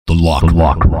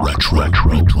LOCKERROOM Retro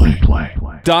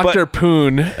Replay. Dr.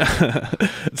 Poon,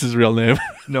 that's his real name.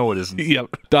 No, it isn't.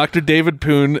 Yep. Dr. David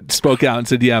Poon spoke out and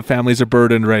said, yeah, families are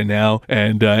burdened right now,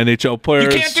 and NHL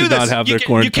players should not have their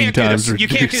quarantine times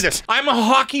reduced. You can't do this. I'm a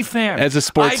hockey fan. As a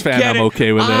sports fan, I'm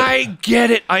okay with it. I get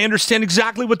it. I understand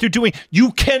exactly what they're doing.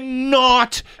 You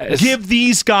cannot give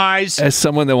these guys... As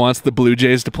someone that wants the Blue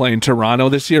Jays to play in Toronto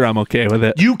this year, I'm okay with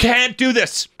it. You can't do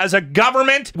this. As a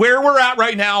government, where we're at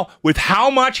right now, with how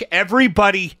much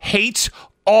everybody hates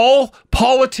all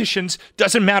politicians,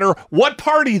 doesn't matter what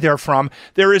party they're from,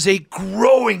 there is a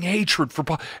growing hatred for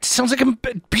it sounds like I'm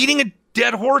beating a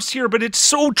dead horse here, but it's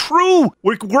so true.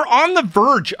 We're on the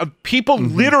verge of people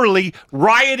literally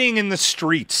rioting in the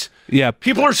streets. Yeah.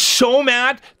 People are so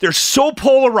mad. They're so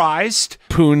polarized.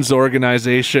 Poon's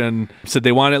organization said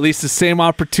they want at least the same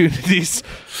opportunities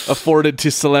afforded to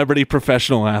celebrity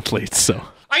professional athletes, so...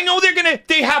 I know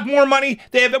they have more money,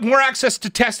 they have more access to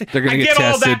testing. They're going to get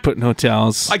tested, put in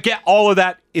hotels. I get all of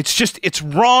that. It's just, it's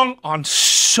wrong on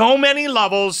so many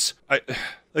levels.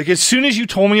 Like, as soon as you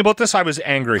told me about this, I was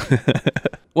angry.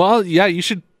 Well, yeah, you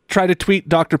should try to tweet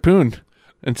Dr. Poon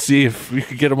and see if we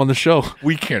could get him on the show.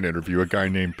 We can't interview a guy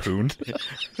named Poon.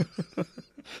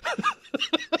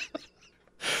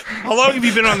 How long have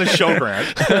you been on the show,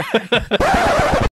 Grant?